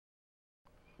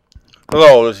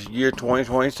Hello, this is year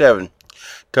 2027.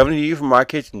 Coming to you from my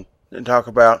kitchen and talk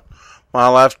about my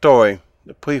life story,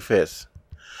 the preface,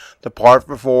 the part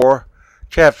before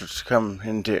chapters come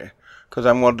into, because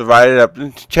I'm going to divide it up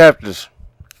into chapters,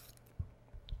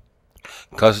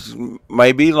 because it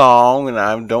may be long and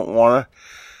I don't want to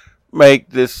make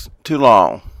this too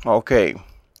long. Okay,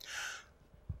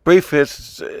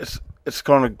 preface, it's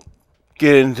going to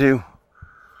get into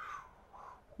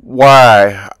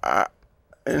why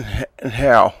and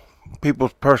how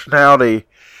people's personality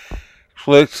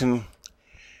clicks and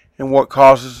what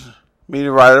causes me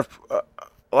to write a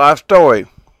life story.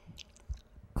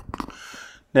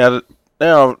 Now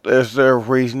there are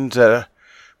reasons that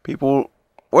people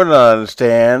wouldn't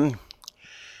understand.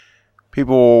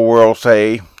 People will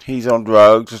say he's on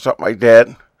drugs or something like that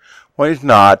when he's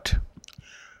not,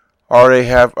 or they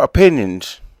have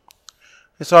opinions.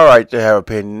 It's alright to have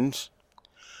opinions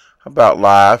about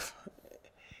life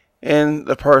and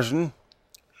the person.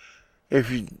 If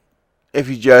you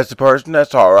judge the person,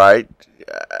 that's alright.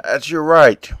 That's your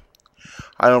right.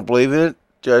 I don't believe in it,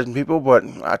 judging people, but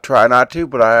I try not to,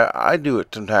 but I do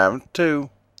it sometimes too.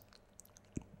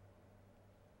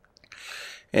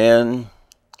 And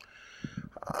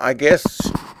I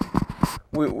guess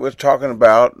we were talking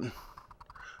about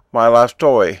my life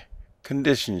story,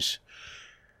 conditions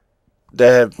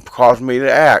that have caused me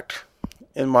to act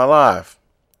in my life,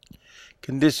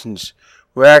 conditions,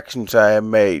 reactions I have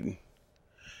made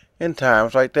in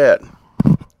times like that.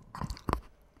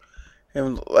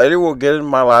 And later we'll get into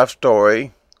my life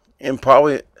story, and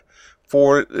probably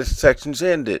before this section's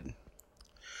ended,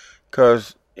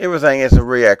 because everything has a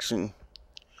reaction.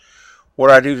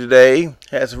 What I do today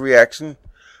has a reaction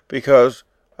because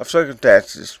of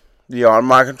circumstances beyond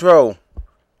my control,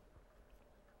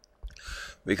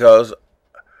 because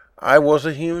I was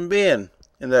a human being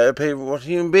and the other people were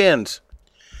human beings.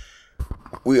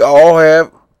 We all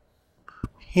have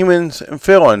humans and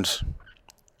feelings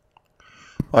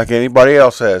like anybody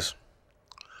else has.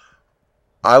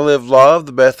 I live love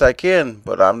the best I can,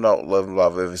 but I'm not living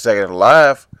love every second of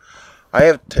life. I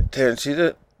have tendency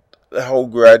to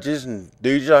hold grudges and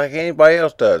do just like anybody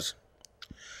else does,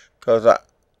 because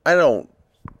I don't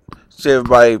see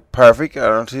everybody perfect. I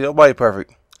don't see nobody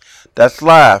perfect. That's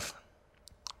life.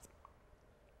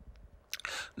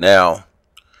 Now,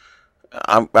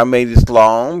 I made this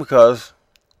long because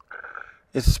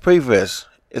it's a preface.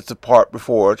 It's the part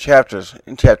before chapters,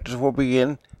 and chapters will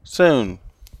begin soon.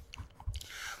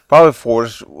 Probably before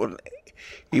this will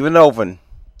even open.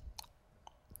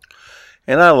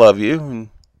 And I love you,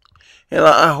 and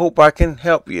I hope I can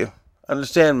help you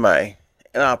understand me.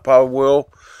 And I probably will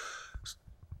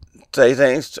say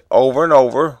things over and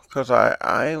over, because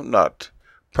I am not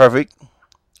perfect.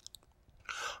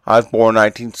 I was born in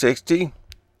 1960,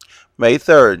 May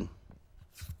 3rd.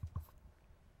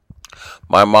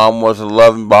 My mom was a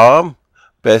loving bomb,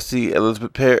 Bessie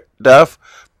Elizabeth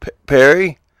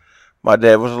Perry. My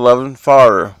dad was a loving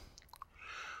father,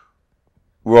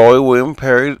 Roy William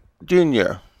Perry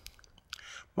Jr.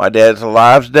 My dad's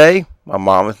alive today, my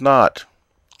mom is not.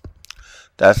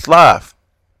 That's life.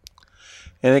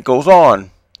 And it goes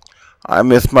on. I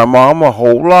miss my mom a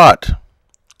whole lot,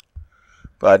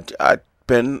 but I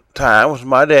spend time with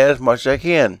my dad as much as I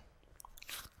can,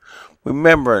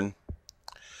 remembering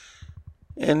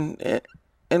and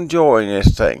enjoying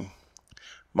this thing.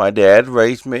 My dad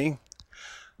raised me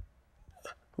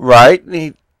right,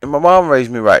 and my mom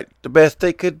raised me right, the best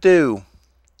they could do.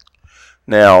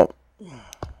 Now,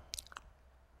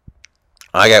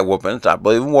 I got whoopings. I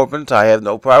believe in whoopings. I have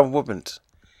no problem with whoopings,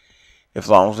 as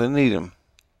long as they need them.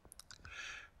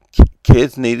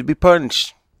 Kids need to be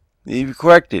punished, need to be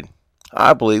corrected.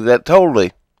 I believe that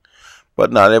totally,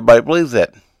 but not everybody believes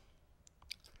that.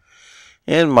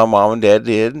 And my mom and dad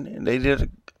did, and they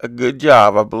did a good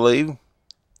job, I believe.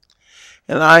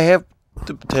 And I have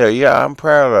to tell you, I'm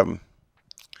proud of them,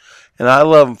 and I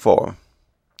love them for them.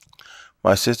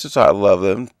 My sisters, I love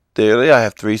them dearly. I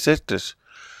have 3 sisters: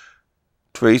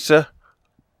 Teresa,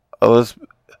 Elizabeth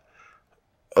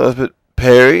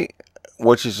Perry,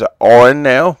 which is RN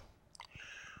now,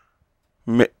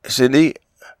 Cindy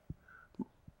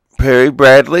Perry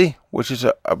Bradley, which is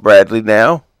a Bradley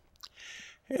now,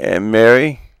 and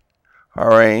Mary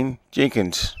Lorraine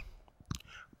Jenkins,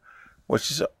 which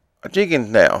is a Jenkins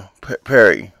now,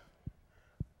 Perry.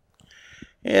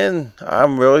 And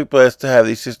I'm really blessed to have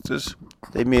these sisters.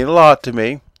 They mean a lot to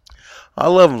me. I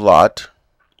love them a lot,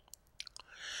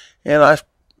 and I spend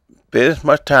as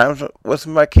much time with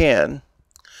them as I can.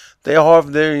 They all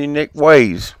have their unique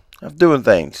ways of doing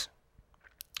things,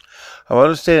 of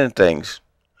understanding things,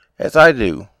 as I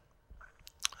do.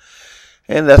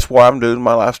 And that's why I'm doing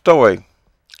my life story,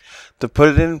 to put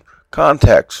it in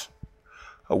context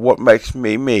of what makes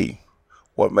me me,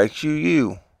 what makes you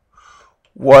you,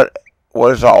 what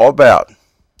it's all about.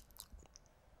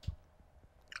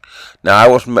 Now, I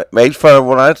was made fun of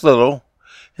when I was little,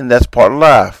 and that's part of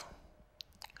life.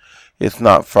 It's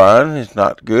not fun. It's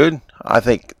not good. I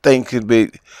think things could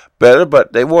be better,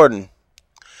 but they wouldn't.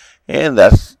 And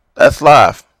that's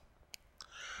life.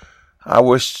 I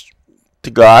wish to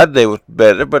God they was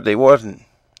better, but they wasn't.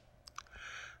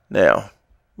 Now,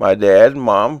 my dad and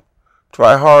mom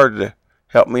try hard to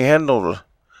help me handle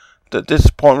the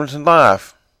disappointments in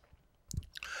life.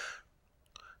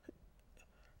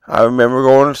 I remember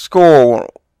going to school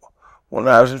when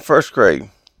I was in first grade,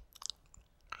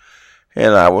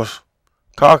 and I was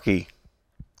cocky.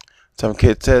 Some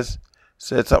kid said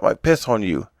something like "piss on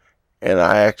you," and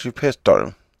I actually pissed on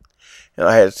him, and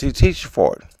I had to see a teacher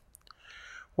for it.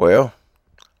 Well,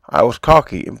 I was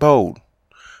cocky and bold,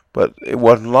 but it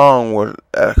wasn't long where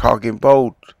that cocky and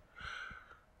bold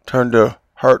turned to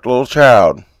hurt little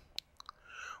child.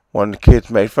 One of the kids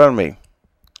made fun of me.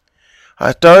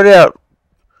 I started out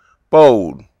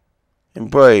bold and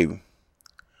brave,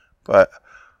 but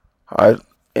I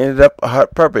ended up a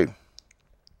hot puppy.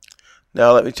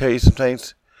 Now let me tell you some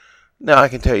things. Now I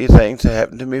can tell you things that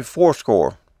happened to me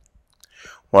fourscore.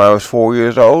 When I was 4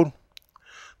 years old,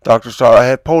 doctors thought I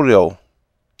had polio.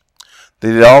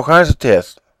 They did all kinds of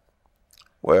tests.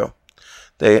 Well,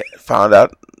 they found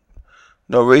out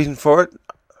no reason for it.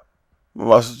 My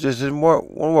muscles just didn't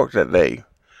work that day.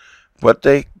 But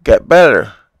they got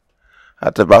better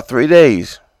after about 3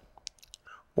 days.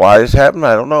 Why this happened,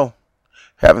 I don't know.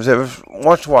 Happens every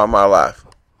once in a while in my life.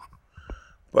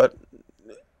 But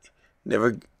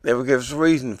never gives a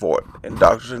reason for it. And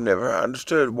doctors have never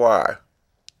understood why.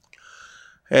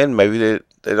 And maybe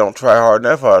they don't try hard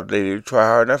enough, or they do try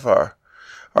hard enough, or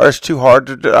it's too hard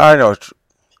to do. I know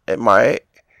at my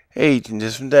age and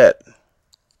this and that.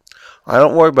 I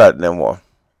don't worry about it no more.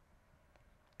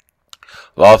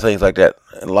 A lot of things like that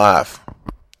in life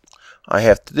I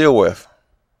have to deal with.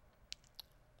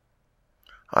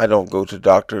 I don't go to the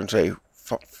doctor and say,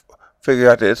 figure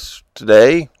out this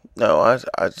today. No, I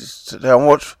just tell them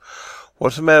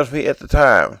what's the matter with me at the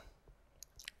time.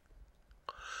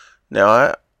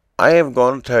 Now, I am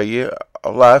going to tell you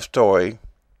a life story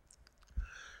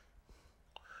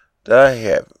that I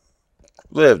have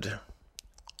lived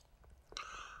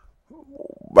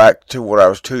back to when I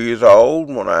was 2 years old.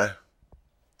 When I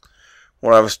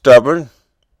was stubborn,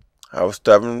 I was a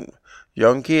stubborn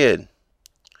young kid.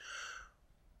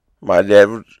 I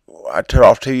turned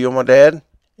off TV on my dad,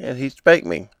 and he spanked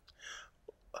me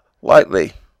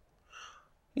lightly.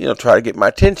 Try to get my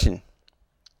attention.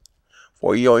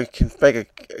 Well, you only can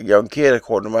spank a young kid,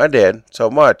 according to my dad,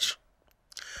 so much.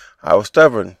 I was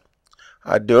stubborn.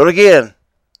 I'd do it again.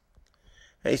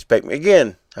 And he spanked me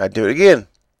again. I'd do it again.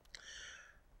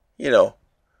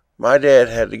 My dad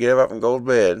had to get up and go to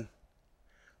bed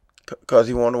because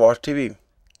he wanted to watch TV.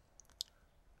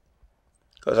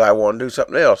 Because I wanted to do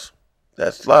something else.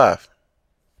 That's life.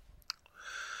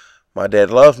 My dad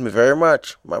loves me very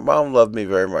much. My mom loved me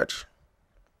very much.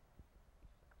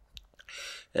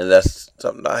 And that's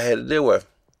something I had to deal with.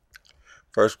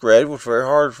 First grade was very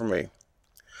hard for me.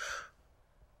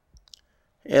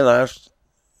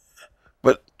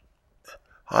 But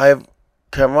I've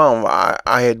come on.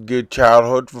 I had good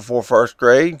childhood before first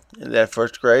grade. In that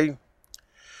first grade,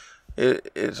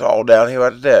 it's all downhill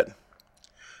after that.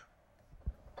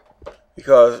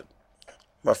 Because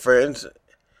my friends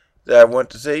that I went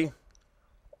to see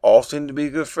all seemed to be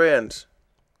good friends.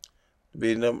 To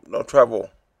be no trouble.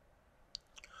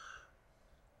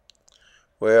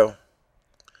 Well,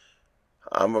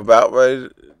 I'm about ready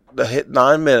to hit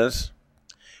 9 minutes,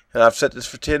 and I've set this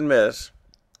for 10 minutes.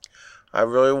 I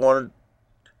really want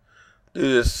to do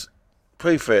this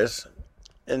preface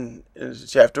in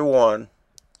chapter 1.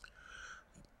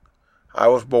 I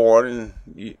was born in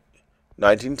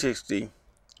 1960.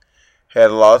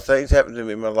 Had a lot of things happen to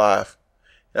me in my life,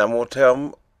 and I'm going to tell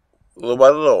them little by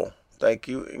little. Thank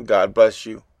you, and God bless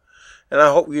you. And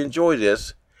I hope you enjoy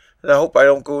this. And I hope I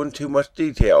don't go into too much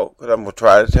detail, because I'm going to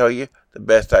try to tell you the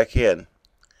best I can.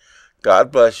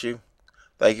 God bless you.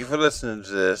 Thank you for listening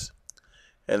to this.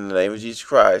 In the name of Jesus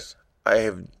Christ, I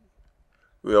have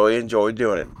really enjoyed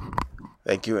doing it.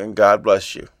 Thank you, and God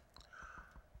bless you.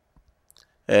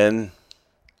 And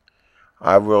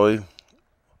I really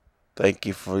thank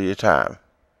you for your time.